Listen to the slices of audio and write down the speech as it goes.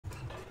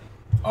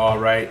All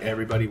right,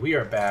 everybody, we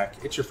are back.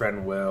 It's your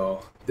friend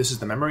Will. This is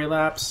the Memory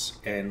Lapse,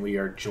 and we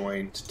are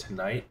joined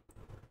tonight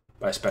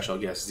by special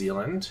guest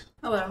ZEILEND.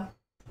 Hello.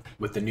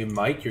 With the new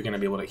mic, you're going to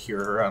be able to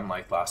hear her,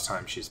 unlike last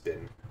time she's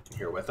been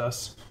here with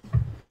us.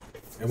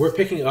 And we're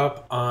picking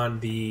up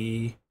on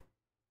the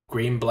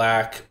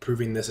green-black,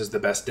 proving this is the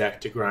best deck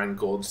to grind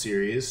gold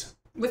series.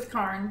 With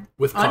Karn.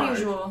 With Karn.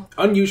 Unusual.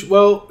 Unusual.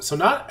 Well, so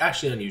not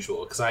actually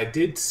unusual, because I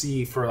did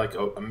see for like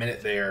a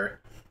minute there,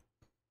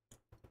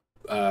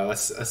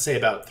 let's say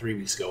about 3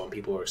 weeks ago when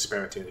people were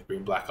experimenting with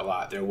green black a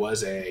lot, there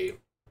was a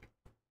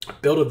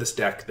build of this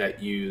deck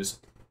that used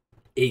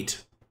the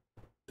eight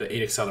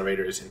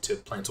accelerators into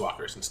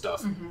planeswalkers and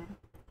stuff.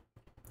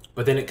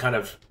 But then it kind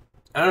of,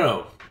 I don't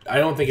know, I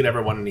don't think it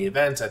ever won any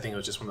events. I think it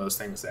was just one of those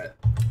things that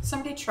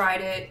somebody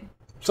tried it.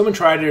 Someone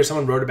tried it or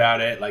someone wrote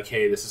about it, like,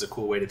 hey, this is a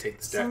cool way to take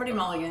this deck. Somebody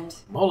mulliganed.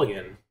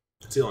 Mulligan.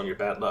 Seal on your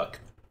bad luck.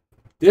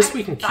 This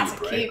we can keep, that's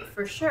a right? keep,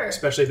 for sure.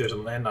 Especially if there's a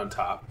land on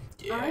top.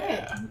 Yeah. All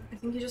right. I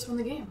think you just won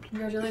the game.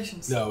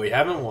 Congratulations. No, we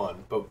haven't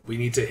won, but we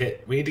need to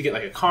get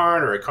like a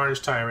Karn or a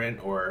Carnage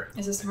Tyrant or...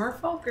 Is this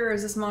Merfolk or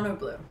is this mono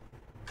blue?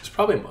 It's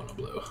probably mono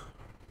blue.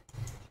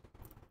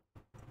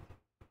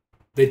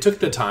 They took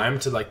the time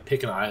to like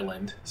pick an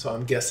island, so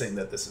I'm guessing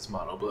that this is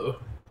mono blue.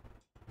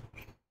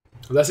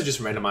 Unless it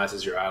just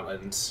randomizes your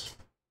islands.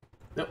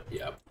 Nope,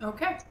 yeah.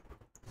 Okay.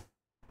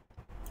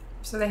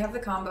 So they have the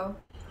combo.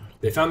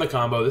 They found the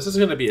combo. This is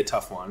going to be a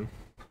tough one.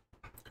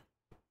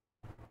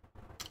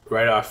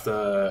 Right off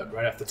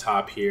the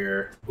top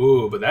here.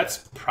 Ooh, but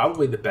that's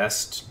probably the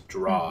best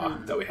draw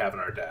that we have in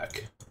our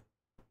deck.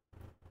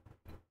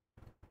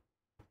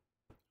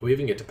 We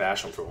even get to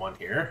bash them for one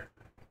here.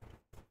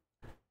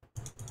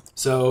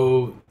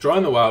 So,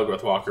 drawing the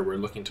Wildgrowth Walker, we're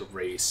looking to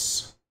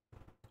race.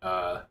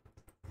 We're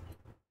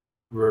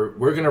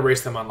going to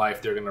race them on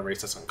life. They're going to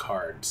race us on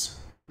cards.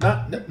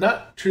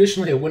 Not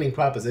traditionally a winning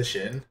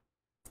proposition.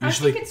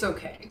 Usually, I think it's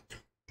okay.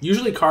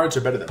 Usually, cards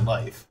are better than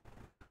life.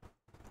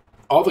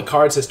 All the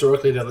cards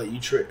historically that let you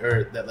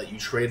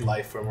trade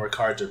life from where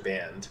cards are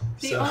banned.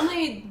 The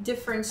only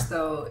difference,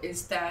 though,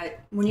 is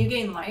that when you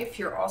gain life,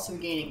 you're also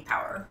gaining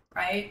power,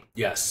 right?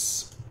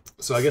 Yes.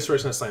 So I guess we're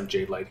just gonna slam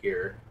Jadelight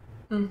here.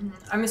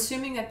 I'm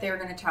assuming that they're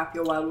going to tap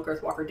your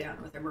Wildgrowth Walker down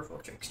with their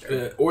Merfolk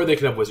Trickster. Or they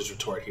could have Wizard's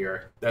Retort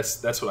here.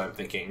 That's what I'm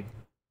thinking.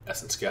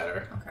 Essence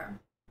Scatter. Okay.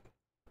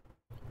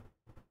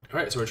 All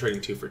right, so we're trading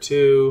 2 for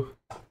 2.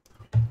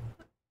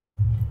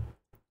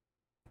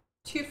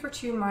 2 for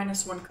 2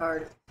 minus 1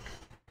 card.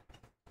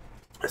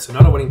 So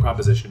not a winning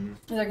proposition.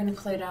 They're going to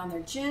play down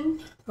their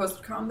Djinn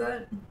post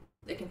combat.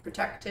 They can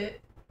protect it.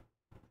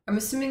 I'm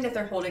assuming that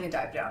they're holding a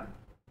dive down.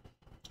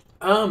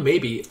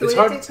 Maybe. It's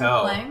hard to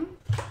tell.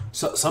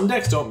 So some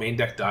decks don't main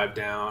deck dive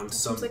down. That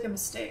seems like a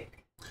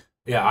mistake.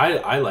 Yeah,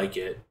 I like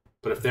it.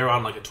 But if they're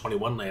on like a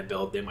 21 land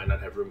build, they might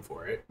not have room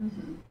for it.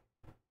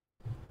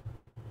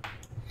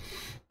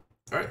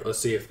 All right, let's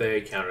see if they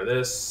counter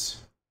this.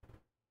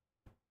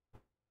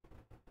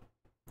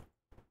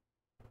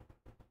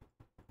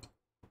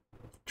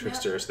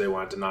 Tricksters, they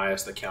want to deny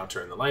us the counter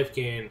and the life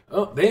gain.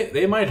 Oh,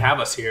 they might have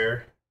us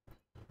here.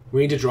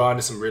 We need to draw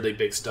into some really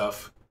big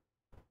stuff.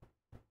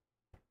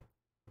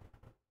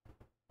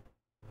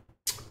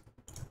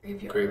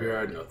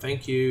 Graveyard, no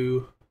thank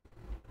you.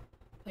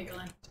 Play your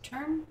land to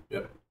turn.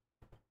 Yep.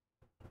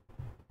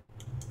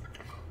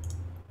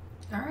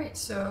 Alright,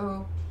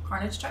 so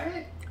Carnage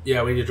Tyrant?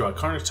 Yeah, we need to draw a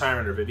Carnage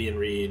Tyrant or Vivien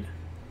Reid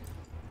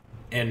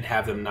and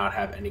have them not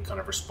have any kind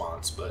of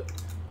response, but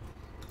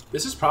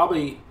this is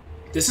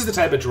the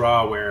type of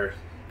draw where,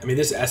 I mean,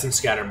 this Essence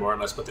Scatter more or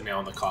less put the nail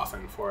in the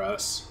coffin for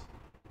us.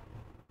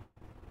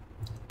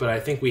 But I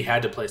think we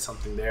had to play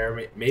something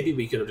there. Maybe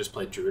we could have just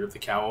played Druid of the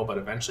Cowl, but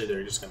eventually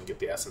they're just going to get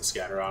the Essence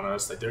Scatter on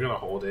us. Like, they're going to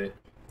hold it.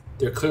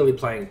 They're clearly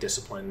playing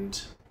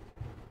disciplined.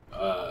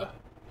 I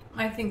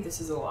think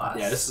this is a loss.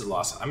 Yeah, this is a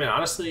loss. I mean,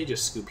 honestly,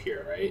 just scoop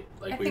here, right?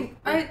 Like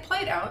I play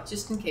it out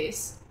just in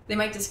case. They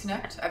might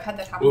disconnect. I've had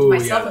that happen to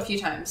myself a few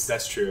times.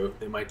 That's true.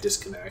 They might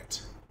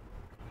disconnect.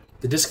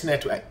 The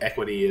disconnect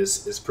equity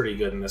is pretty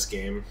good in this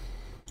game.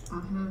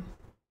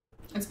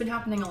 It's been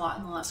happening a lot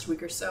in the last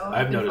week or so.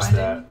 I've noticed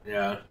that,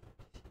 yeah.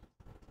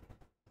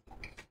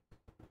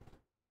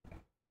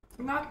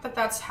 Not that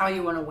that's how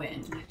you want to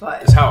win,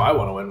 but... It's how I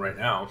want to win right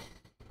now.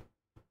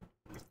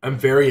 I'm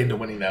very into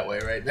winning that way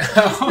right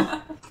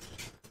now.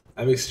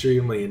 I'm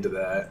extremely into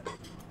that.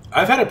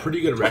 I've had a pretty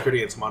good record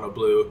against mono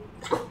blue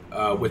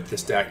with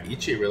this deck.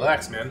 Ichi,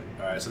 relax, man.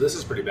 All right, so this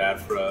is pretty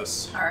bad for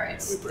us. All right,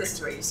 this is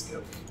where you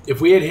scoop.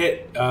 If we had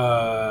hit,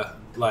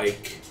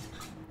 like,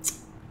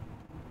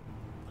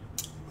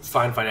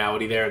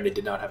 Finality there and they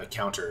did not have a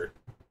counter,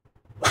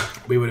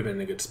 we would have been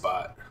in a good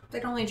spot.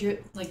 They'd only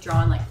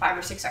drawn like 5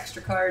 or 6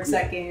 extra cards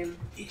that game.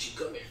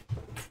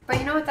 But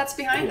you know what? That's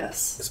behind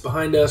us. It's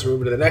behind us. We're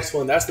moving to the next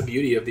one. That's the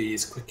beauty of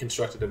these quick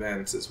constructed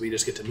events, is we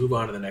just get to move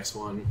on to the next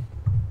one.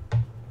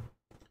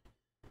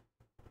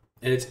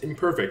 And it's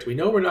imperfect. We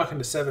know we're not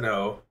going to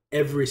 7-0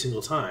 every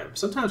single time.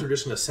 Sometimes we're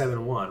just going to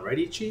 7-1, right,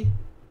 Ichi?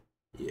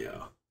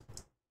 Yeah.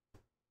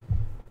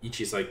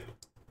 Ichi's like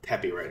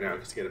happy right now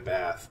because he got a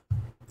bath.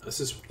 This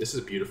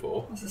is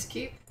beautiful. This is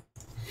cute.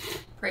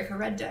 Pray for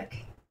red deck.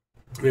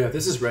 Yeah,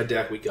 this is red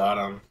deck. We got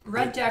them.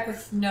 Red deck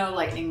with no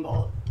lightning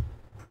bolt.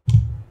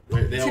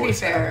 They to be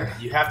fair,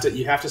 you have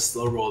to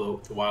slow roll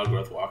the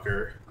Wildgrowth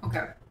Walker.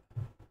 Okay.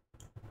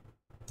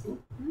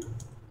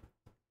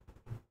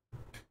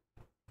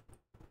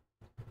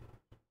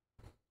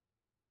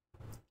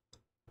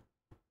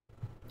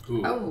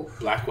 Ooh, oh,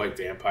 black-white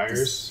vampires.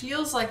 This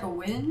feels like a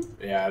win.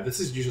 Yeah, this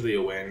is usually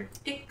a win.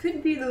 It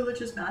could be the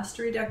Lich's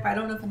Mastery deck, but I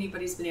don't know if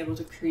anybody's been able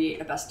to create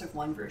a best of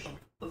one version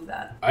of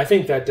that. I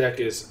think that deck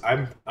is.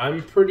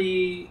 I'm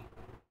pretty.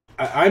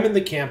 I'm in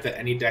the camp that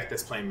any deck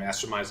that's playing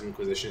Masterminds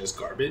Inquisition is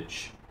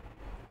garbage.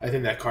 I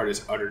think that card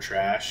is utter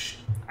trash.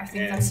 I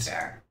think that's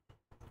fair.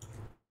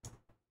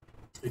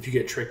 If you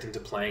get tricked into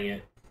playing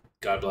it,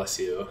 God bless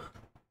you.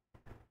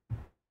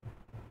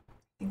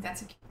 I think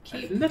that's a keep.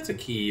 I think that's a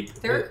keep.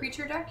 They're a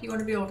creature deck? You want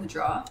to be able to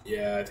draw?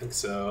 Yeah, I think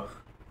so.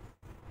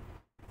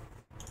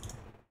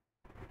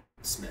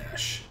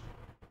 Smash.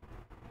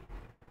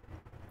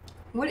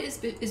 What is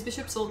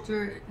Bishop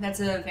Soldier? That's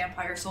a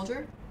vampire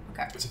soldier?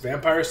 Okay. It's a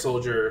vampire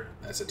soldier.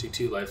 That's a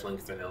 2/2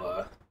 lifelink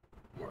vanilla,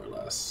 more or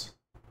less.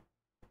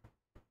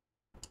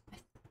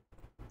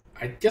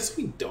 I guess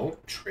we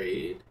don't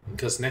trade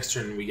because next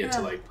turn we get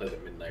to like play the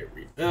Midnight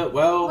Reaper.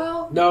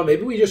 Well, no,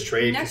 maybe we just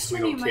trade because we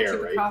don't care,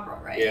 right?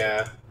 Chupacabra, right?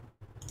 Yeah.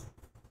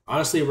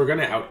 Honestly, we're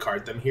gonna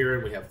outcard them here,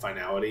 and we have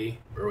Finality,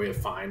 or we have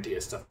Find to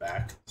get stuff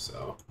back.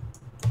 So.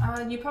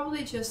 You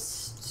probably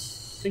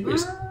just. I think we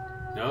just...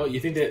 No, you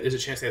think that there's a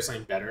chance they have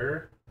something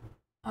better?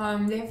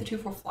 They have the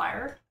 2/4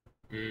 flyer,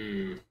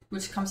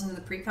 which comes into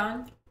the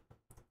precon.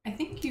 I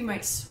think you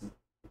might.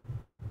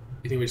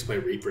 You think we just play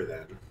Reaper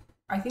then?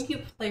 I think you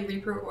play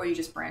Reaper or you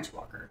just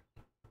Branchwalker.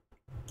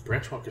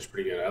 Branchwalker's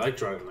pretty good. I like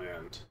drawing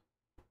land.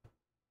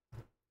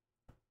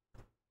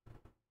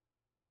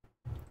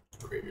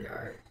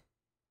 Graveyard.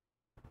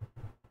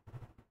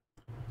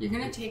 You're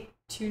gonna take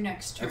 2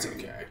 next turn. That's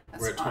okay.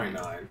 That's We're at fine.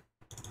 29.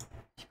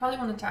 You probably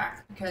want to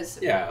attack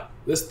because yeah,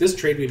 this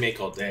trade we make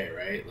all day,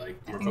 right? Like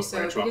I think so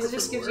Branchwalker because it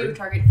just gives Lord. you a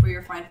target for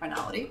your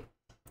Finality,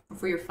 or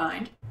for your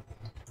Find.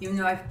 Even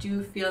though I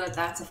do feel that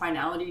that's a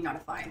Finality, not a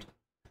Find.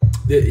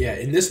 Yeah,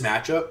 in this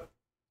matchup,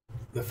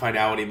 the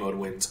Finality mode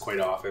wins quite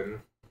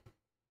often.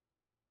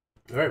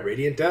 All right,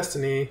 Radiant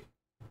Destiny.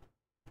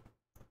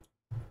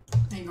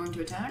 Are you going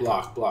to attack?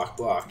 Block, block,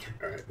 block.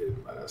 All right, they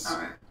didn't let us. All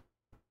right.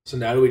 So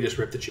now do we just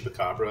rip the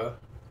Chupacabra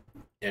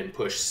and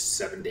push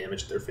 7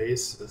 damage at their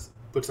face? This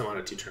puts them on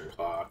a 2-turn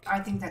clock. I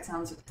think that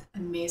sounds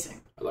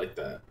amazing. I like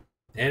that.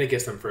 And it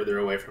gets them further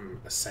away from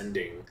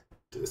ascending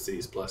to the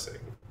City's Blessing.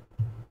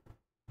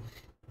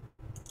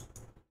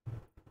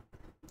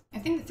 I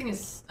think the thing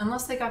is,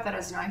 unless they got that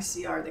as an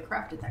ICR, they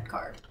crafted that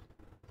card.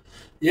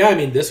 Yeah, I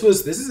mean, this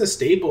is a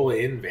staple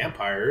in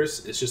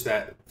Vampires. It's just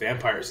that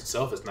Vampires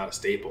itself is not a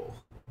staple,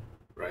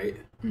 right?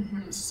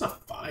 Mm-hmm. This is a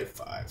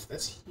 5/5.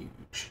 That's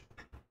huge.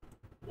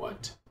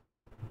 What?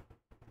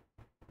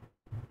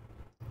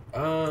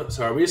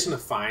 So are we just gonna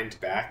find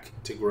back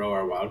to grow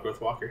our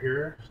Wildgrowth Walker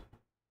here?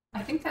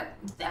 I think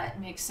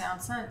that makes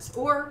sound sense.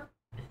 Or,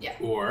 yeah.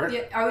 Or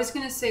yeah, I was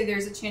gonna say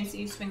there's a chance that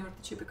you swing with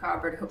the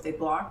Chupacabra to hope they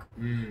block,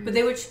 but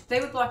they would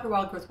block your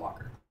Wildgrowth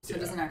Walker, so it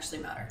doesn't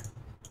actually matter.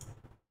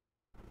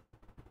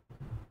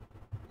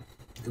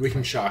 We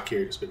can shock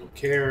here because we don't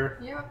care.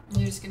 Yeah,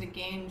 you're just gonna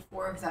gain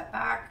 4 of that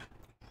back.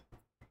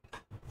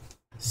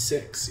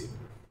 6 even.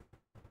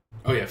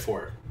 Oh yeah,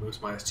 4. It was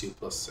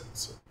 -2 + 6,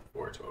 so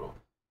 4 total.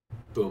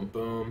 Boom,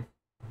 boom.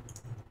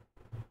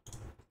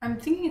 I'm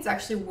thinking it's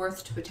actually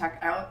worth to attack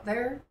out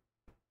there.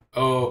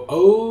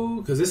 Oh,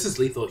 because this is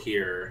lethal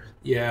here.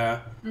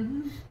 Yeah.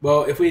 Mm-hmm.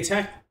 Well, if we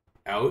attack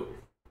out,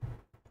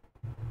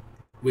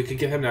 we could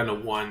get them down to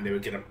 1. They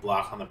would get a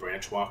block on the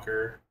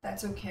Branchwalker.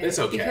 That's okay. It's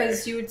okay.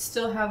 Because you would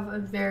still have a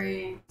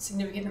very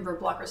significant number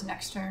of blockers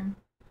next turn.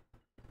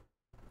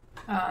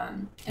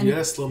 And you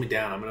gotta slow me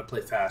down. I'm gonna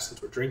play fast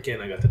since we're drinking.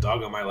 I got the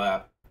dog on my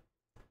lap.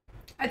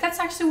 That's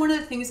actually one of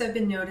the things I've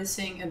been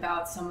noticing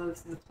about some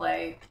of the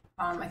play.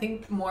 I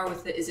think more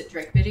with the Is It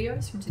Drake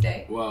videos from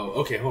today. Whoa,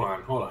 okay, hold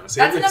on.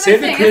 Save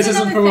the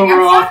criticism from when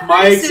we're off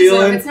mic,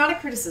 ZEILEND. It's not a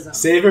criticism.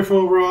 Save it from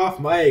when we're off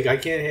mic. I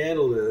can't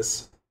handle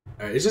this.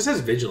 All right, it just has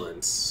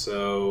vigilance,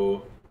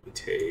 so we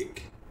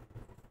take.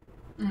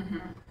 Mm-hmm.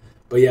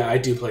 But yeah, I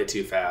do play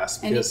too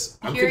fast because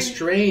I'm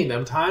constrained.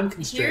 I'm time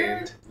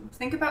constrained. Here,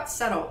 think about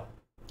settle.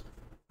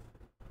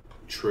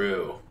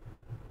 True.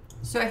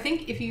 So I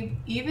think if you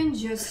even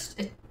just...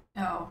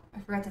 Oh, I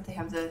forgot that they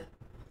have the...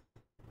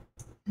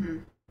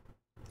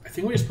 I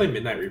think we just play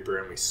Midnight Reaper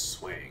and we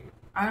swing.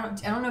 I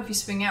don't know if you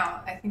swing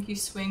out. I think you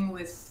swing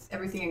with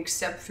everything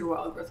except for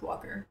Wildgrowth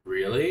Walker.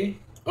 Really?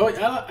 Oh,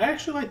 I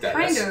actually like that.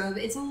 Kind of.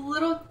 It's a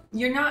little...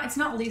 It's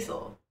not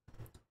lethal.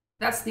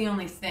 That's the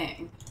only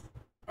thing.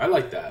 I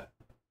like that.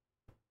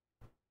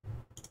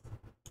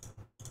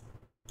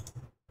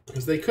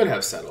 Because they could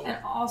have settle.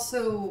 And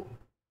also...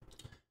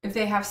 If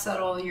they have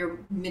settle, your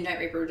Midnight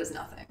Reaper does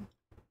nothing.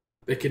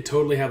 They could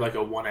totally have like a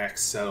 1x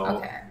settle.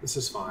 Okay. This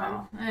is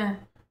fine. Well,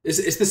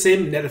 It's the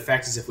same net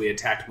effect as if we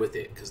attacked with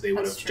it, because they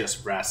would have true.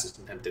 just Vraska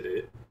Contempted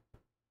it.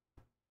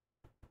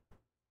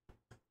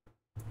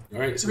 All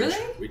right, so really?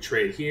 we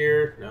trade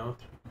here. No,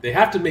 they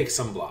have to make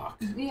some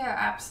block. Yeah,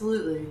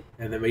 absolutely.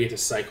 And then we get to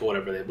cycle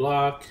whatever they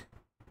block.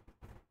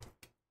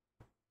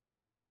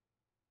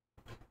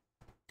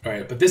 All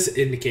right, but this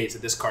indicates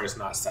that this card is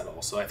not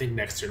settle. So I think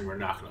next turn we're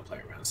not going to play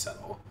around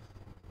settle.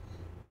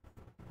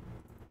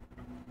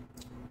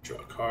 Draw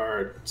a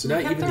card. So now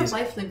even these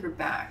lifelinker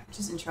back, which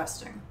is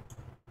interesting.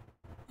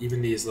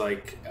 Even these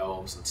like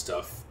elves and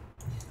stuff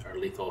are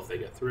lethal if they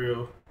get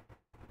through.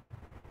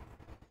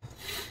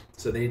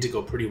 So they need to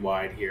go pretty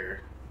wide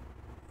here.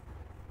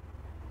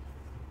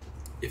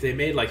 If they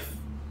made like,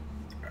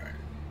 all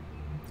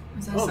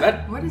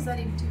right. What does that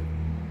even do?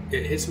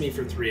 It hits me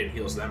for 3 and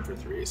heals them for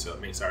 3, so it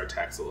makes our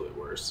attacks a little bit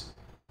worse.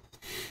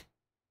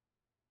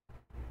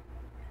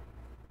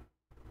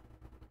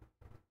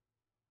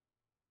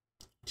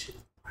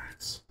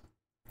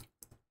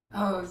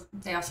 Oh,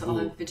 they also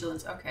have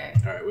vigilance. Okay.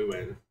 All right, we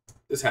win.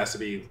 This has to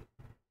be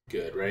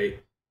good,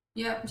 right?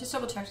 Yeah, just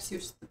double check to see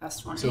which the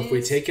best one is. So if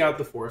we take out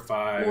the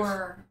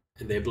 4/5,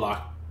 and they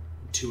block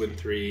 2 and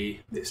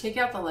 3, take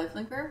out the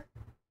lifelinker.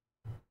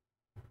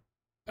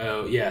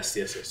 Oh yes.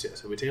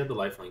 So we take out the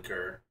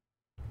lifelinker,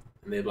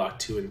 and they block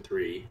 2 and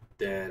 3,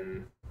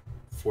 then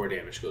 4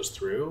 damage goes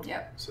through.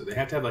 Yep. So they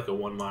have to have like a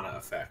 1 mana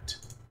effect.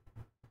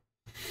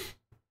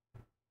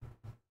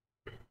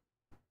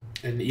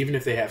 And even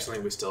if they have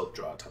something, we still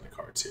draw a ton of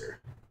cards here.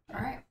 All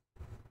right.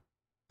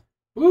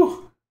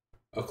 Woo!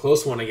 A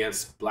close one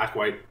against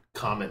black-white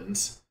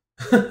commons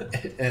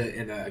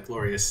in a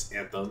glorious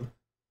anthem.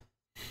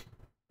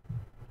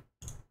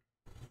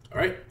 All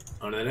right,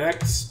 on to the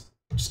next.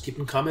 Just keep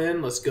them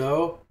coming. Let's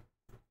go.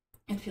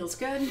 It feels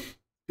good.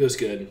 Feels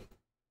good.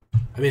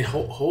 I mean,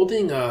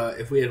 holding,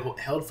 if we had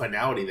held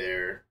Finality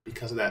there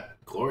because of that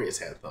glorious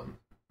anthem,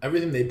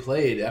 everything they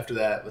played after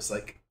that was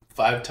like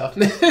 5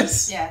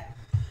 toughness. Yeah.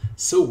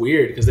 So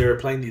weird because they were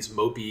playing these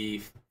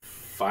mopey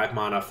 5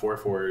 mana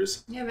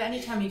 4/4s. Yeah, but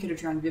anytime you could have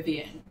drawn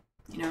Vivien,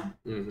 you know?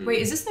 Mm-hmm.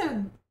 Wait, is this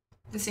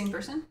the same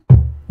person?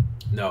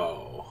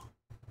 No.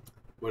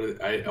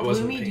 What? I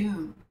wasn't Gloomy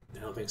Doom. I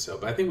don't think so,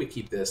 but I think we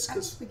keep this. I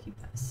think we keep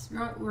this.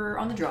 We're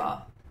on the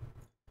draw.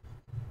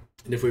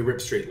 And if we rip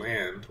straight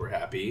land, we're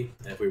happy.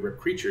 And if we rip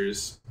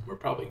creatures, we're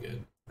probably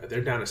good. They're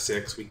down to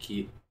 6. We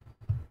keep.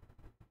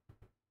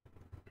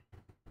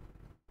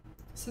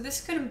 So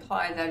this could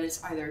imply that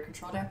it's either a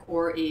control deck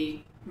or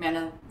a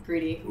mana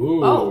greedy.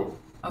 Ooh. Oh.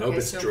 Okay, nope,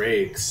 it's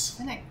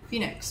Drakes.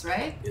 Phoenix,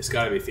 right? It's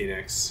got to be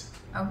Phoenix.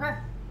 Okay.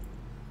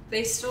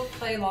 They still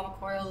play lava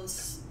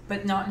coils,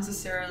 but not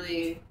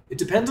necessarily. It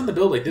depends on the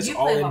build. Like this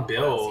all-in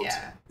build, coils,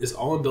 yeah. This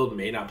all-in build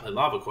may not play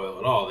lava coil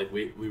at all. Like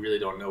we really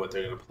don't know what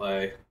they're gonna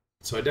play.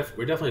 So we're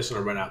definitely just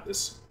gonna run out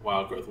this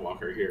Wildgrowth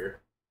Walker here.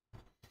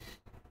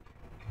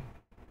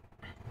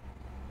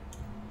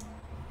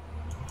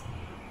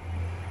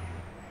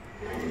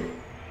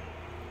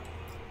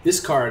 This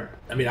card,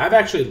 I mean, I've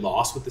actually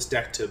lost with this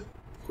deck to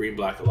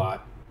green-black a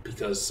lot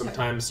because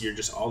sometimes you're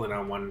just all in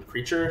on one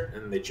creature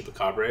and they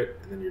Chupacabra it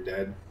and then you're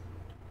dead.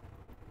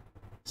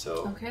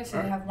 So okay,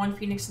 so they have 1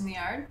 Phoenix in the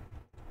yard.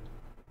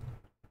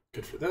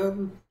 Good for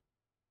them.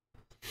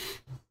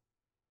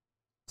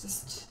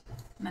 Just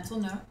mental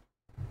note.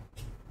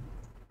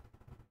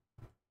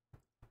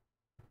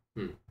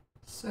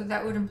 So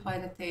that would imply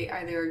that they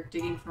either are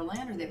digging for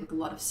land or they have a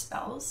lot of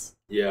spells.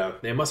 Yeah,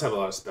 they must have a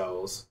lot of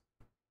spells.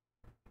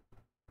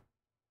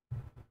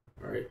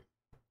 Alright.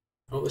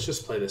 Oh, let's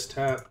just play this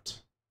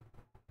tapped.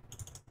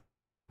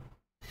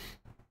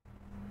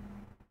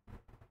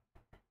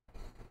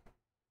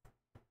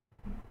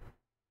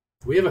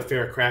 We have a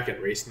fair crack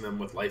at racing them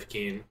with life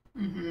gain.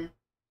 Mm-hmm.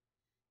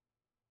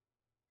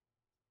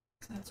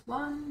 So that's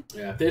 1.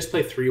 Yeah, if they just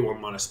play 3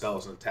 1-mana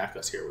spells and attack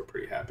us here, we're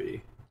pretty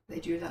happy. They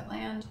drew that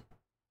land.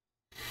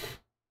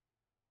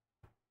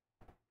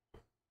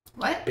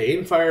 What?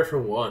 Banefire for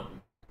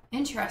 1.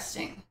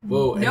 Interesting.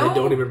 Whoa, and they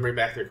don't even bring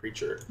back their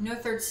creature. No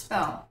 3rd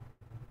spell.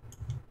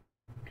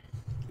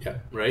 Yeah,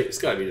 right? It's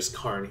gotta be just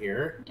Karn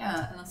here.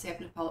 Yeah, unless they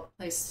happen to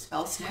play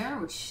Spell Snare,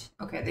 which,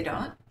 okay, they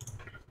don't.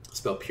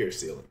 Spell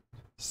Pierce Seal.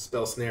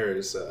 Spell Snare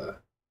is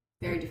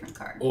very different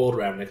card. Old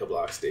Ravnica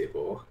block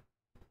staple.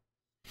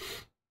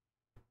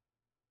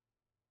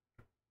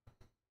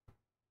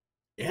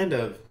 And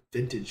a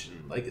vintage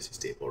and legacy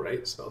staple,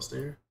 right? Spell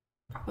Snare?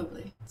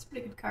 Probably. It's a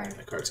pretty good card.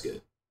 That card's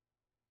good.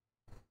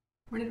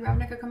 When did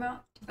Ravnica come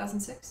out?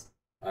 2006?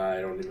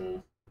 I don't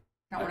even...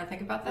 Don't want to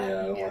think about that? Yeah,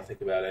 I don't want to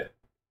think about it.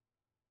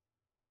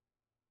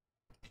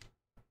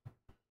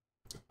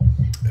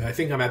 I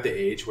think I'm at the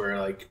age where,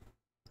 like,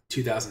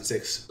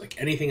 2006, like,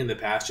 anything in the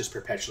past just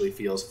perpetually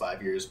feels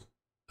 5 years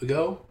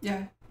ago.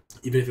 Yeah.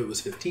 Even if it was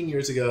 15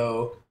 years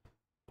ago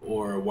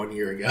or 1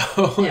 year ago.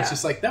 It's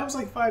just like, that was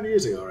like 5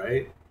 years ago,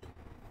 right?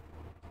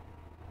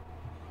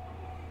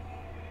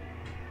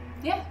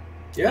 Yeah.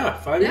 Yeah,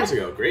 5 years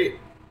ago. Great.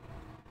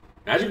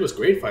 Magic was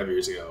great 5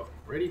 years ago.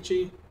 Right,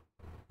 Ichi?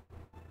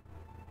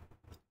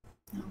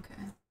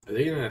 Okay. Are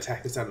they going to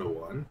attack this down to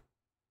 1?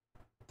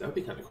 That would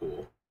be kind of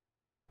cool.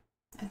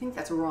 I think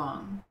that's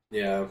wrong.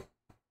 Yeah.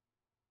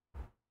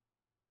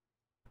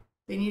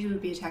 They need to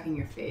be attacking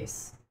your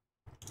face.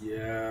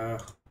 Yeah.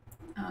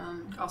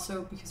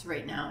 Also, because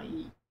right now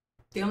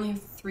they only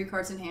have 3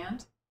 cards in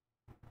hand.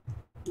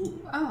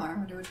 Ooh. Oh, I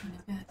wonder which one to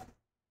get.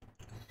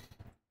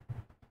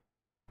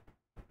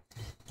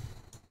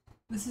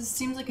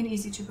 Seems like an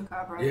easy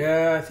Chupacabra.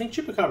 Yeah, I think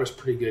Chupacabra's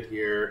pretty good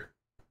here.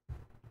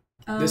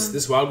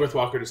 This Wildgrowth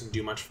Walker doesn't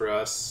do much for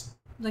us.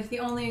 Like the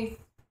only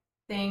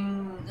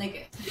thing,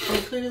 like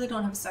they clearly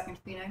don't have a second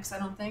Phoenix. I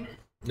don't think.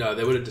 No,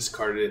 they would have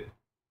discarded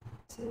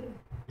it.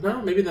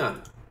 No, maybe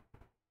not.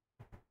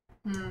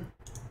 No,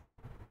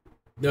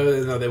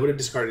 they would have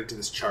discarded it to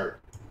this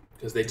chart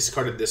because they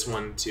discarded this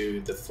one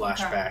to the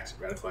flashback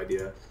Radical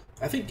Idea.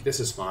 I think this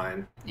is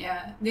fine.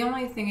 Yeah, the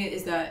only thing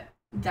is that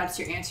that's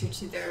your answer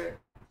to their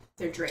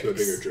Drakes. To a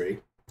bigger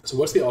Drake. So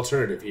what's the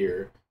alternative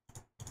here?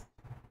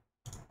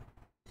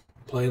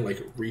 Playing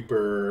like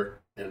Reaper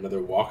and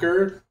another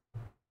Walker?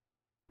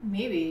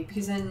 Maybe,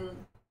 because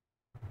then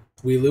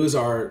we lose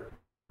our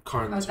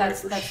Karn's way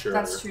for sure.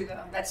 That's true,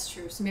 though. That's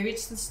true. So maybe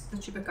it's the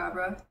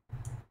Chupacabra,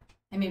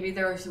 and maybe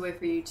there was a way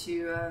for you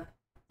to...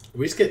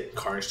 We just get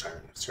Carnage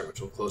Tyrant next turn, which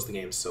will close the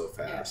game so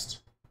fast.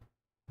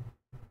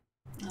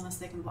 Yeah. Unless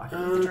they can block it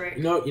with the Drake.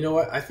 No, you know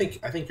what? I think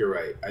you're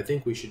right. I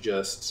think we should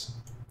just...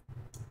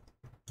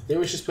 Then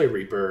we should just play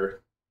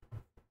Reaper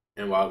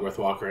and Wildgrowth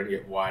Walker and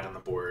get wide on the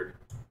board.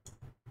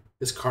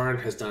 This Karn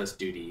has done its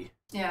duty.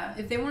 Yeah,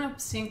 if they want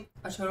to sink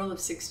a total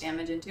of 6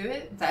 damage into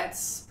it,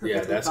 that's perfectly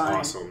fine. Yeah, that's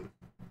awesome.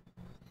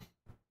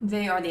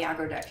 They are the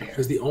aggro deck here.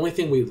 Because the only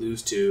thing we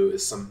lose to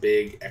is some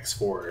big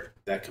X4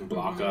 that can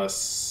block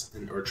us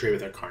or trade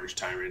with our Carnage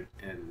Tyrant,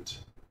 and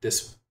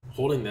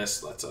holding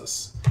this lets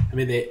us. I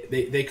mean,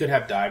 they could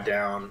have dive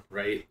down,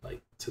 right?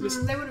 Like to this.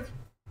 They would have.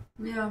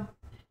 Yeah.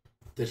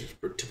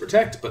 To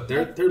protect, but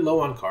they're low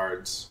on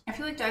cards. I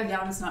feel like Dive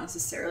Down is not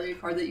necessarily a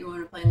card that you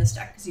want to play in this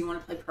deck because you want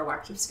to play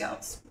proactive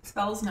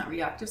spells, not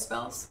reactive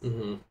spells.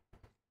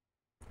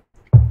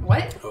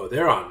 What? Oh,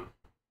 they're on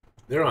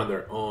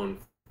their own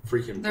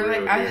freaking. They're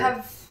like, I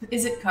have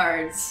Izzet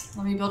cards.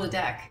 Let me build a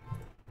deck.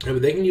 Yeah,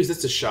 but they can use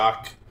this to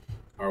shock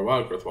our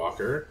Wildgrowth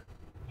Walker.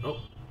 Oh,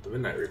 the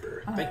Midnight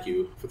Reaper. Thank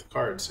you for the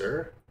card,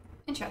 sir.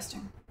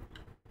 Interesting.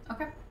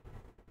 Okay.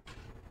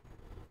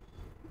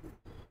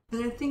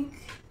 And I think.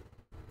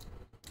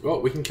 Well,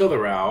 we can kill the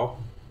Rao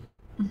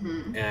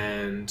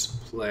and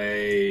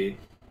play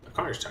a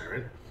Carnage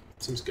Tyrant.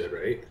 Seems good,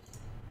 right?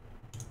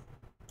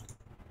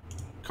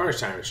 Carnage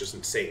Tyrant's just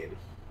insane.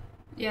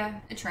 Yeah,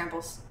 it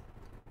tramples.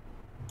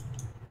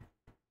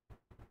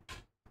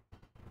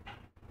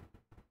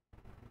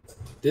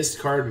 This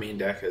card main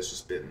deck has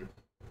just been...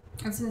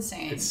 It's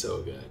insane. It's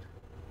so good.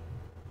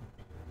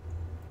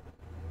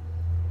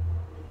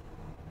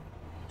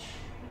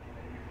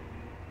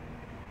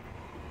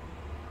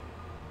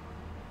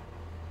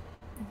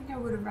 I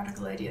would have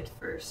Radical Idea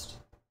first.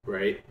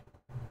 Right.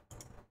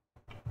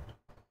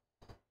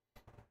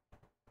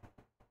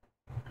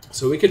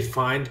 So we could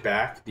find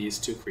back these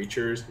 2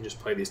 creatures and just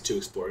play these 2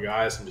 Explore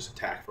guys and just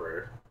attack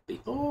for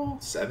lethal.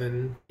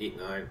 7, 8,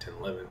 9, 10,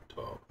 11,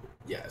 12.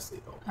 Yeah, it's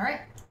lethal.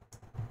 Alright.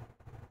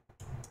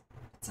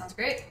 Sounds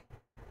great.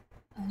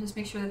 I'll just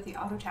make sure that the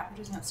auto tapper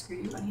does not screw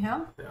you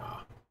anyhow.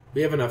 Yeah.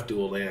 We have enough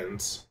dual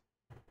lands.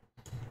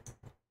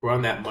 We're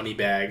on that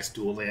Moneybags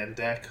dual land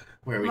deck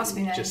where we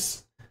can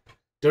just...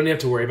 Don't even have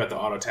to worry about the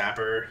auto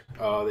tapper.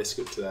 Oh, they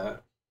scooped to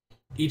that.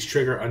 Each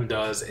trigger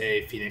undoes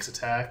a Phoenix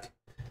attack.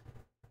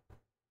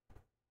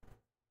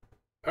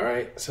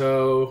 Alright,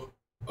 so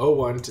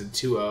 0-1 to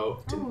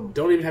 2-0.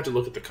 Don't even have to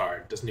look at the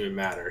card. Doesn't even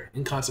matter.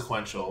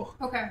 Inconsequential.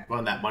 Okay. We're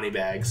on that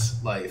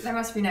Moneybags life. That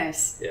must be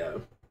nice. Yeah.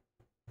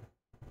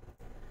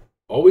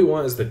 All we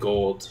want is the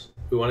gold.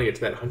 We want to get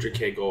to that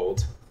 100k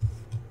gold.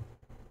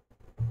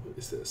 What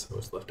is this? Oh,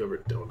 it's leftover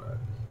donut.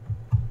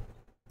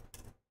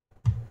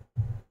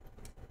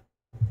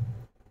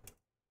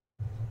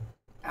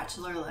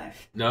 Bachelor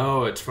life.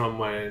 No, it's from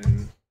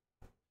when...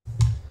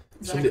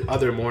 the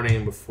other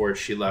morning before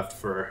she left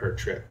for her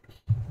trip.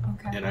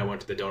 Okay. And I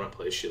went to the donut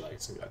place she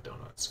likes and got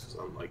donuts because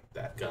I'm like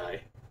that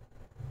guy.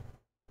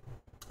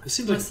 This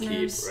seems like a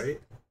keep, right?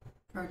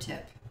 Pro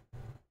tip.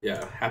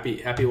 Yeah,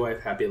 happy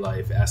wife, happy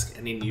life. Ask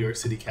any New York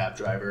City cab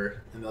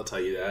driver and they'll tell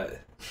you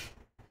that.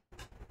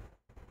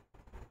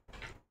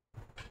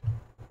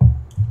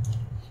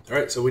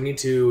 Alright, so we need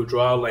to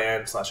draw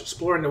land /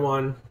 explore into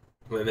one.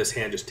 And then this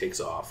hand just takes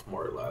off,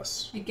 more or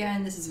less.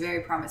 Again, this is very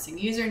promising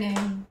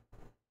username.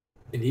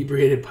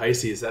 Inebriated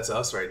Pisces, that's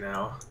us right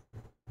now.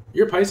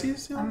 You're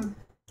Pisces?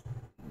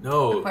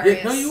 No. Aquarius.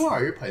 Yeah, no, you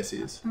are. You're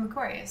Pisces. I'm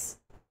Aquarius.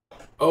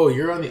 Oh,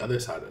 you're on the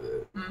other side of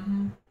it.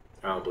 Mm-hmm.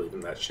 I don't believe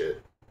in that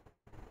shit.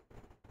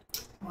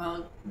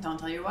 Well, don't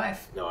tell your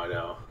wife. No, I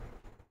know.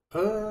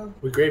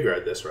 We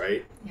graveyard this,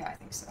 right? Yeah, I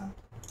think so.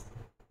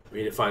 We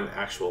need to find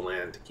actual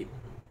land to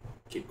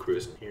keep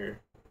cruising here.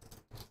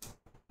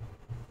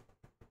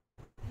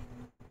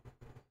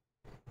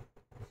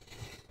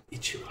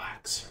 Eat you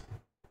relax.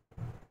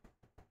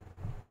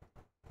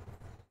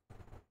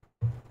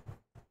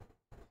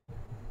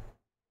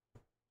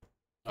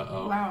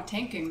 Uh-oh. Wow,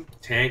 tanking.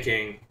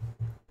 Tanking.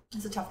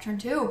 It's a tough turn,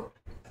 too.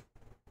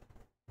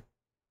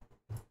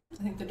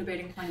 I think they're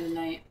debating playing the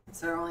Knight.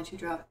 It's their only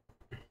 2-drop.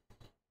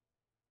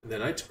 The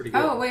Knight's pretty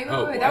good. Oh, wait.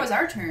 That was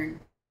our turn.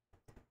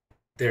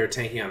 They're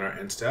tanking on our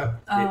end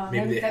step.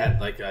 Maybe they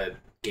had like a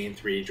gain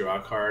 3 draw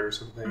card or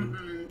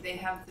something. They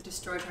have the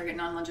destroy target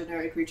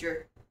non-legendary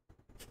creature.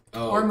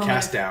 Oh, or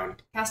cast down.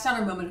 Cast down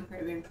or moment of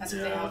craving. That's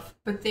what they have.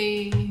 But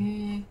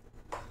they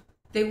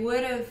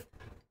would have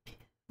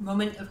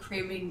moment of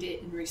craving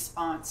it in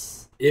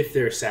response. If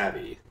they're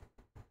savvy.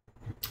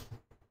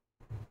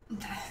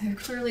 They're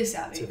clearly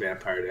savvy. It's a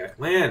vampire deck.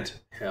 Land.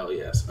 Hell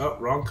yes. Oh,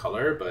 wrong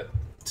color, but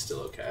it's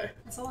still okay.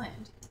 It's a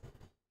land.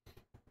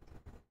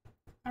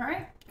 All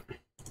right.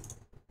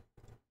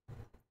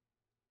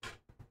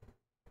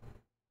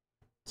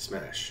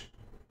 Smash.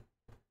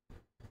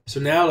 So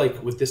now,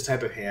 like, with this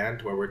type of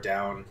hand, where we're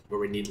down, where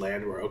we need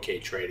land, we're okay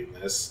trading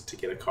this to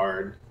get a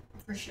card.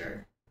 For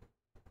sure.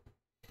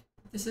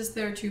 This is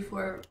their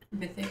 2/4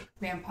 mythic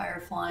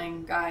vampire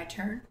flying guy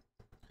turn.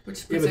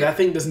 Which yeah, but that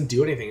thing doesn't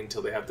do anything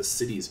until they have the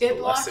city's blessing.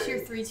 It blocks your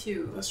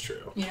 3/2. That's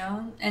true. You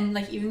know? And,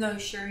 like, even though,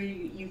 sure,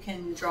 you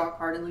can draw a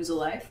card and lose a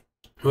life.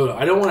 Hold on,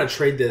 I don't want to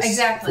trade this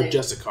for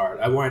just a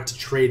card. I want it to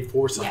trade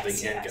for something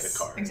and get a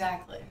card.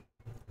 Exactly.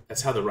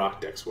 That's how the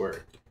rock decks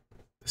work.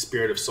 The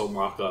spirit of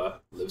Solmaka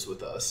lives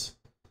with us.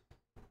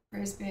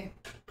 Praise be.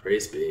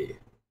 Praise be.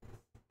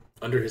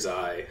 Under his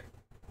eye.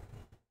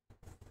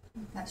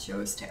 That show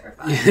is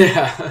terrifying.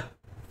 Yeah.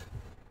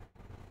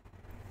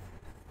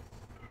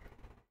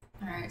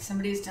 Alright,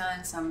 somebody's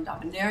done some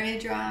Dominaria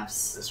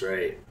drafts. That's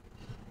right.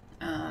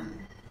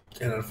 And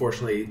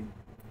unfortunately,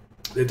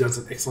 they've done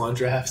some Ixalan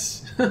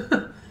drafts.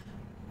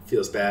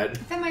 Feels bad.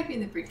 That might be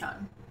in the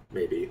pre-con.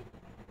 Maybe.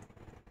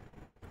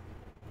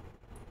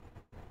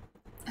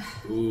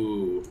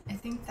 Ooh. I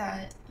think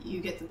that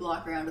you get the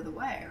blocker out of the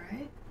way,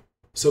 right?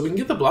 So we can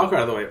get the blocker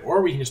out of the way,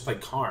 or we can just play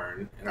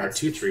Karn and our That's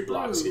 2/3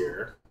 blocks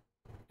here.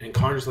 And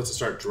Karn just lets us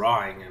start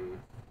drawing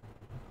and...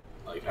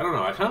 Like, I don't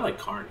know, I kind of like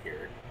Karn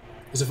here.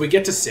 Because if we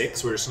get to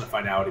 6, we're just going to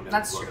Finality and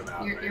That's blow true. them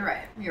out. You're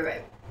right. You're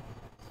right.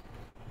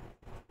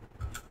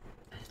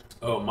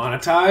 Oh,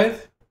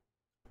 Monotithe?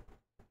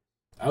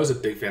 I was a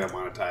big fan of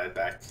Monotithe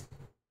back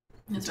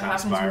in That's what Time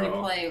happens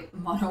Spiral. when you play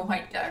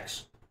mono-white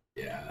decks.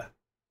 Yeah.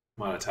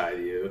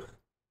 Monotithe you.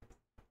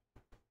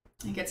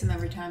 It gets him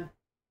every time.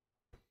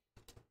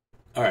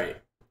 Alright.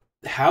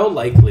 How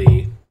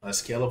likely, on a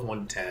scale of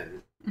 1 to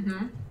 10,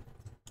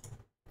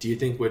 do you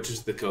think Witches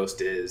of the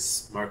Coast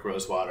is Mark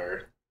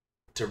Rosewater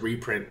to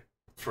reprint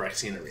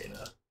Phyrexian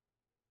Arena?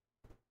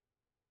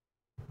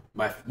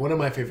 One of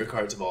my favorite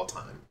cards of all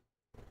time.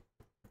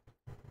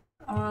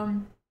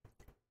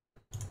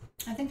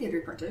 I think they'd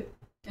reprint it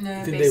in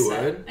a think base they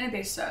set. would? In a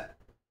base set.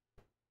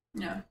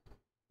 Yeah.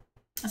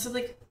 So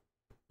like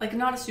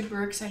not a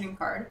super exciting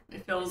card.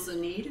 It fills the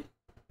need.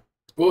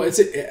 Well,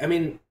 I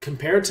mean,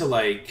 compared to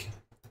like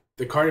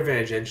the card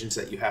advantage engines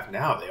that you have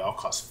now, they all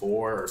cost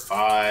 4 or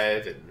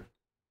 5, and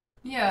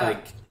yeah,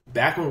 like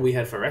back when we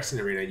had Phyrexian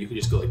Arena, you could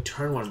just go like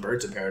turn 1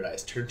 Birds of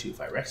Paradise, turn 2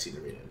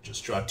 Phyrexian Arena, and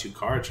just draw 2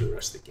 cards for the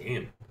rest of the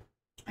game.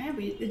 Yeah,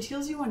 but it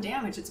deals you 1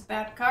 damage. It's a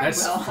bad card.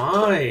 That's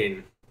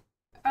fine.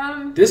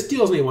 Um, This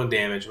deals me 1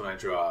 damage when I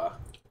draw.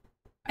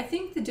 I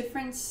think the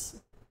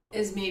difference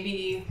is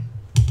maybe...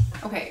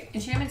 Okay,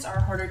 enchantments are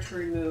harder to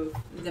remove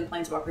than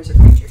planeswalkers or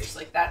creatures.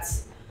 Like,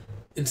 that's...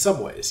 In some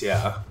ways,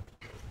 yeah.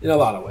 In a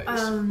lot of ways.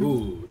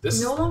 Ooh,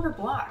 this no longer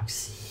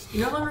blocks.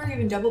 You no longer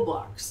even double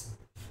blocks.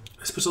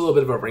 This puts a little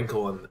bit of a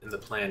wrinkle in the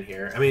plan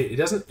here. I mean, it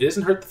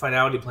doesn't hurt the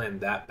Finality plan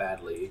that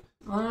badly.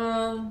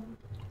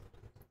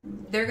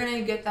 They're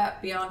gonna get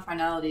that beyond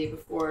Finality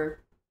before...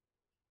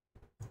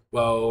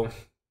 Well,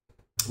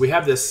 we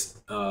have this...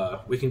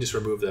 we can just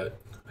remove the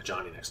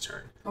Ajani next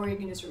turn. Or you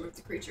can just remove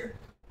the creature.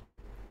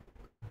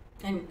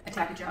 And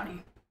attack a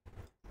Johnny.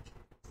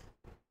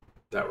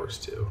 That works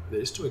too. Are they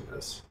just doing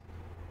this?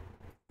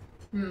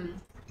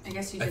 I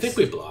guess you just... I think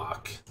we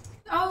block.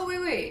 Oh,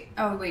 wait.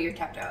 Oh, wait, you're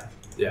tapped out.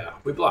 Yeah,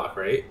 we block,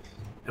 right?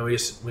 And we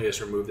just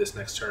remove this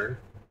next turn.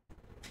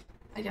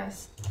 I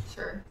guess.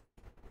 Sure.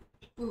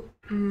 Ooh,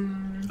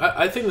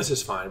 I think this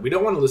is fine. We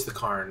don't want to lose the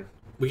Karn.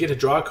 We get to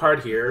draw a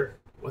card here.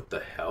 What the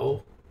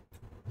hell?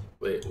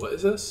 Wait, what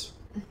is this?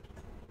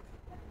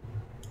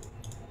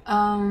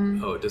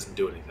 Oh, it doesn't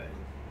do anything.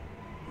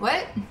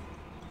 What?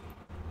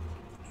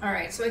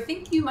 Alright, so I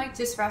think you might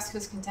just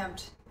Vraska's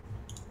Contempt.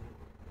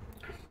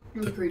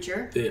 The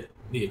creature.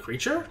 The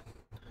creature?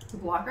 The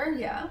blocker,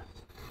 yeah.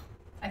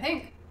 I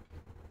think.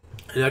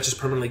 And that just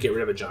permanently get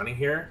rid of a Johnny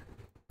here?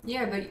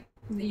 Yeah, but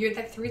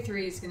that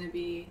 3/3 is going to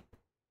be...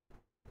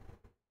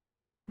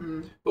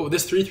 But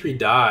this 3/3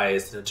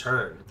 dies in a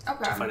turn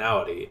Okay. to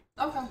Finality.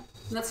 Okay,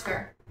 that's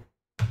fair.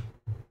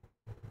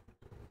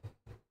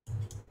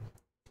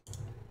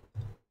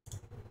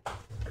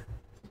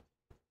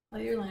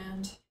 Play your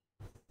land.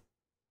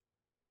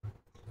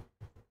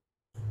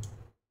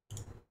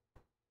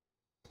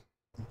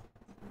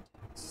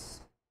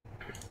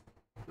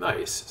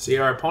 Nice. See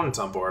our opponent's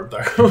on board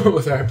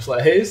with our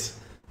plays.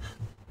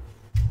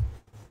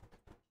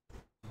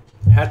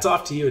 Hats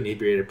off to you,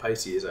 Inebriated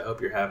Pisces. I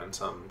hope you're having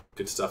some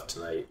good stuff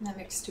tonight. That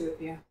makes 2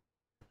 of you.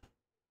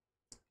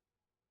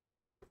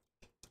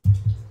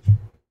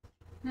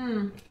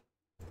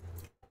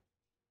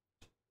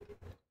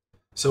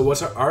 So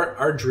what's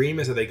our dream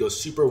is that they go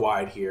super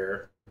wide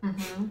here.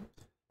 Mm-hmm.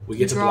 We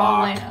get to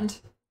block land.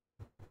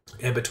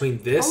 And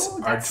between this,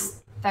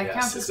 that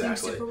counts as being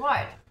super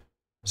wide.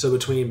 So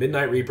between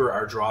Midnight Reaper,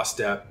 our draw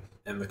step,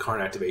 and the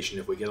Karn activation,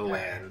 if we get a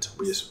land,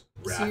 we just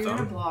wrath them. So you're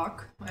gonna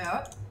block.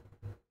 Yeah.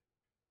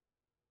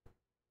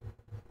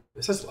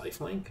 This has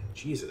lifelink?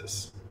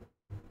 Jesus.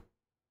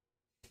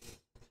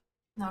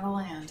 Not a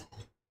land.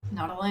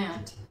 Not a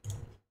land.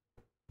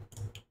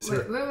 Wait.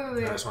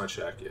 I just want to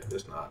check. Yeah,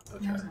 there's not.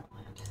 Okay. There's no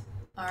land.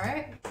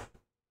 Alright.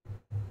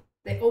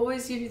 They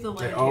always give you the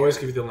land. They always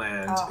give you the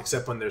land,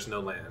 except when there's no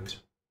land.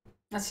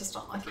 That's just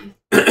unlucky.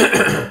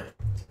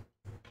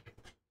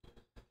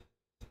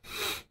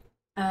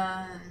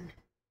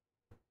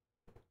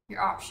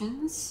 Your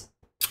options.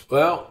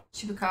 Well,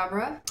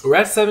 Chupacabra. We're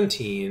at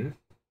 17.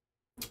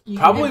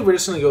 Probably we're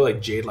just going to go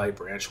like Jadelight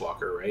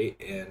Branchwalker, right?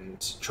 And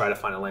try to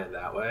find a land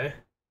that way.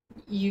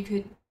 You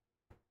could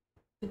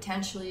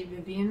potentially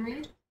Vivien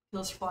Reid,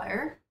 kills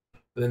Flyer.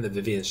 But then the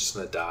Vivien's just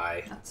going to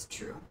die. That's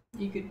true.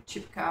 You could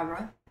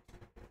Chupacabra.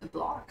 It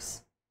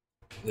blocks.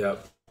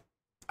 Yep.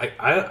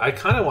 I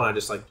kind of want to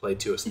just like play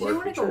 2 Explore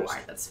creatures. If you want to go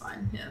wide, that's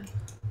fine. Yeah.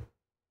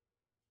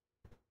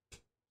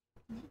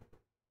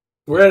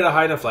 We're at a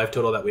high enough life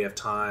total that we have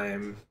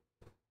time.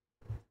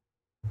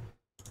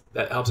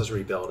 That helps us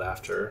rebuild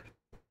after.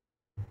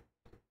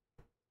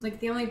 Like,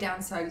 the only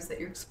downside is that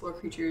your Explore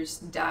creatures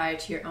die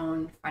to your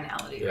own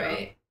Finality,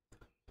 right?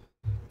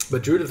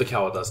 But Druid of the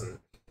Cowl doesn't.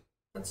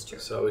 That's true.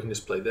 So we can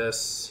just play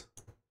this.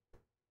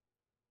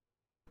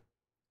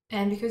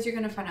 And because you're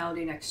going to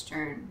Finality next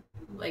turn,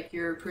 like,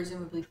 you're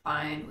presumably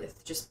fine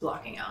with just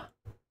blocking out.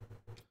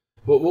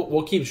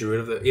 We'll keep Druid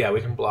of the... Yeah,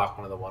 we can block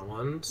one of the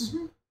 1/1s.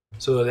 Mm-hmm.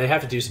 So they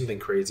have to do something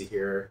crazy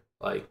here.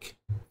 Like,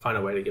 find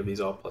a way to give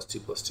these all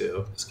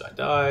 +2/+2. This guy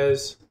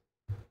dies.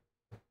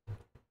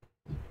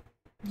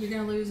 You're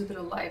going to lose a bit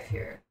of life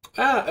here.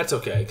 That's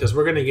okay, because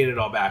we're going to get it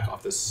all back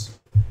off this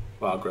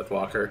Wildgrowth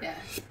Walker. Yeah.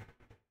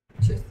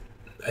 Truth.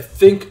 I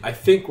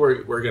think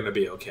we're going to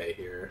be okay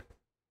here.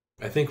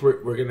 I think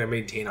we're going to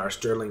maintain our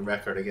sterling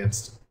record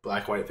against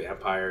black-white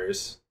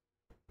vampires.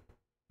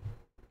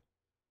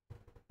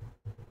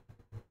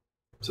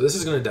 So this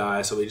is going to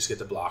die, so we just get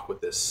to block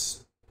with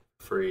this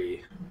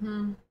free.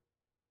 Mm-hmm.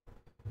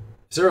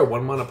 Is there a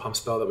 1-mana pump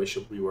spell that we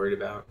should be worried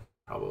about?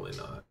 Probably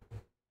not.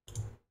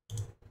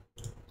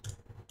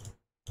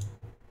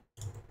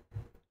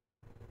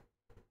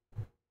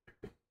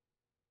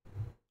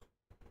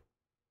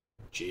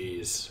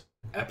 Jeez.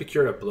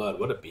 Epicure of Blood,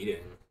 what a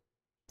beating.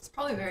 It's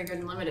probably very good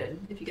and limited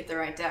if you get the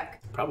right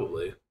deck.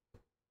 Probably.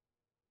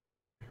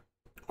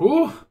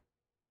 Ooh!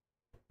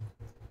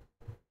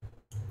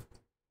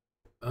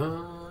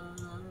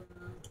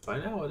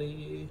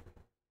 Finality.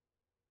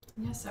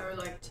 Yes, I would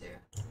like to.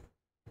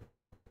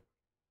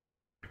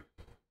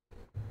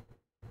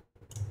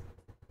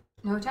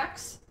 No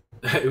attacks?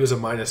 It was a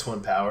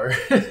 -1 power.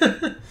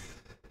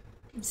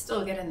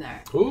 Still get in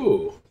there.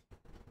 Ooh.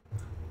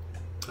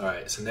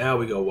 Alright, so now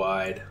we go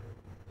wide.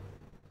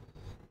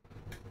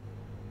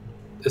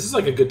 This is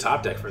like a good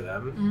top deck for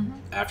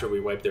them after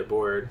we wipe their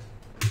board.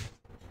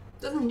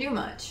 Doesn't do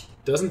much.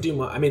 Doesn't do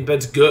much. I mean, but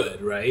it's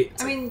good, right?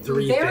 It's I mean, like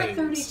 3 they're things. at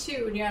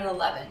 32 and you're at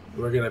 11.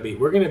 We're gonna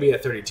be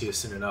at 32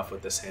 soon enough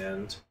with this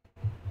hand.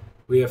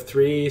 We have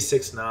 3,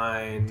 6,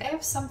 9. They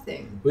have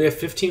something. We have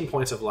 15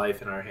 points of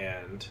life in our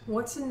hand.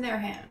 What's in their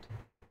hand?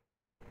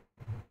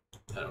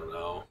 I don't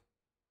know.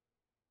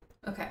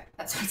 Okay,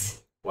 that's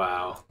what's...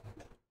 Wow.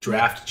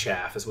 Draft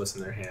Chaff is what's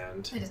in their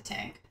hand. I had a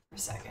tank for a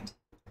second.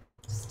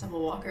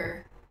 Stumble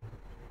Walker.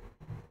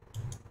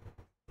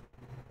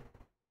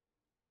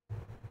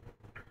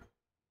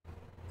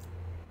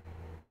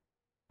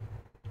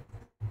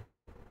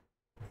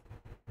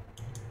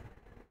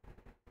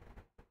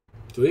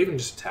 Do we even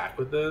just attack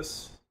with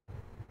this?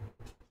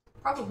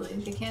 Probably.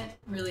 They can't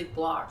really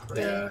block, right?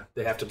 Yeah,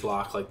 they have to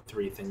block like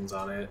 3 things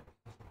on it.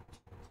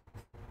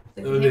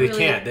 They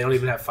can't. They don't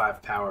even have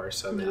 5 power,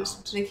 so no,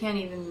 they can't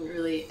even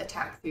really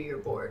attack through your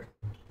board.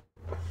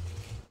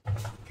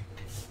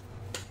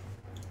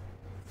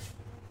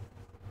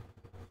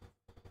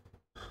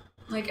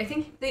 Like, I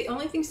think the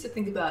only things to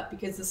think about,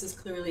 because this is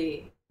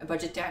clearly a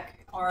budget deck,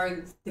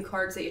 are the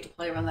cards that you have to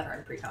play around that are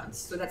in precons.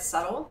 So that's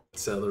Subtle.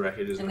 So the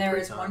record is. And there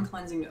is 1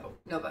 Cleansing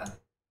Nova.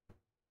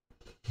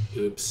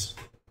 Oops.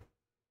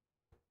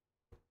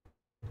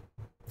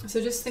 So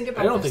just think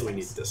about. I don't think we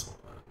need this one.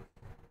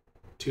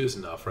 2 is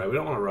enough, right? We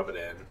don't want to rub it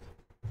in.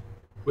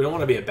 We don't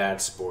want to be a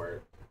bad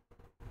sport.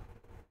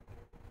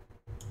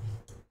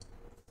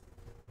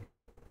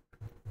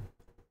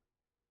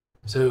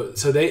 So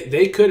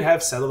they could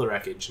have Settle the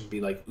Wreckage and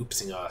be like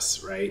oopsing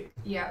us, right?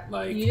 Yeah.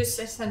 Like you just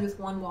send with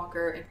 1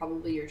 Walker and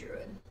probably your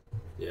Druid.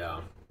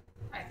 Yeah.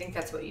 I think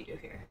that's what you do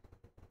here.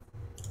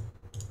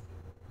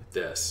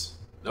 This.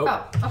 Nope.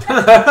 Oh,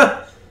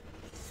 okay.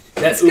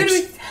 It's good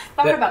we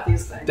thought about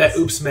these things. That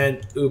oops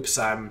meant oops,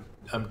 I'm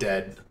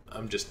dead.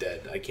 I'm just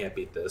dead. I can't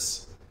beat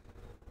this.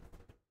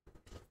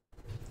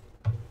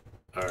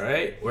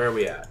 Alright, where are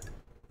we at?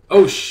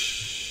 Oh,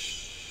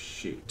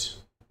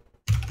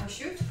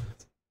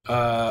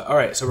 All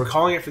right, so we're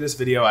calling it for this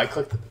video. I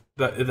clicked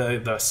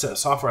the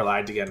software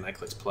lagged again, and I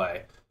clicked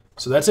play.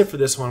 So that's it for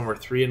this one. We're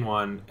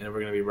 3-1, and we're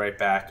gonna be right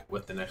back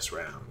with the next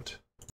round.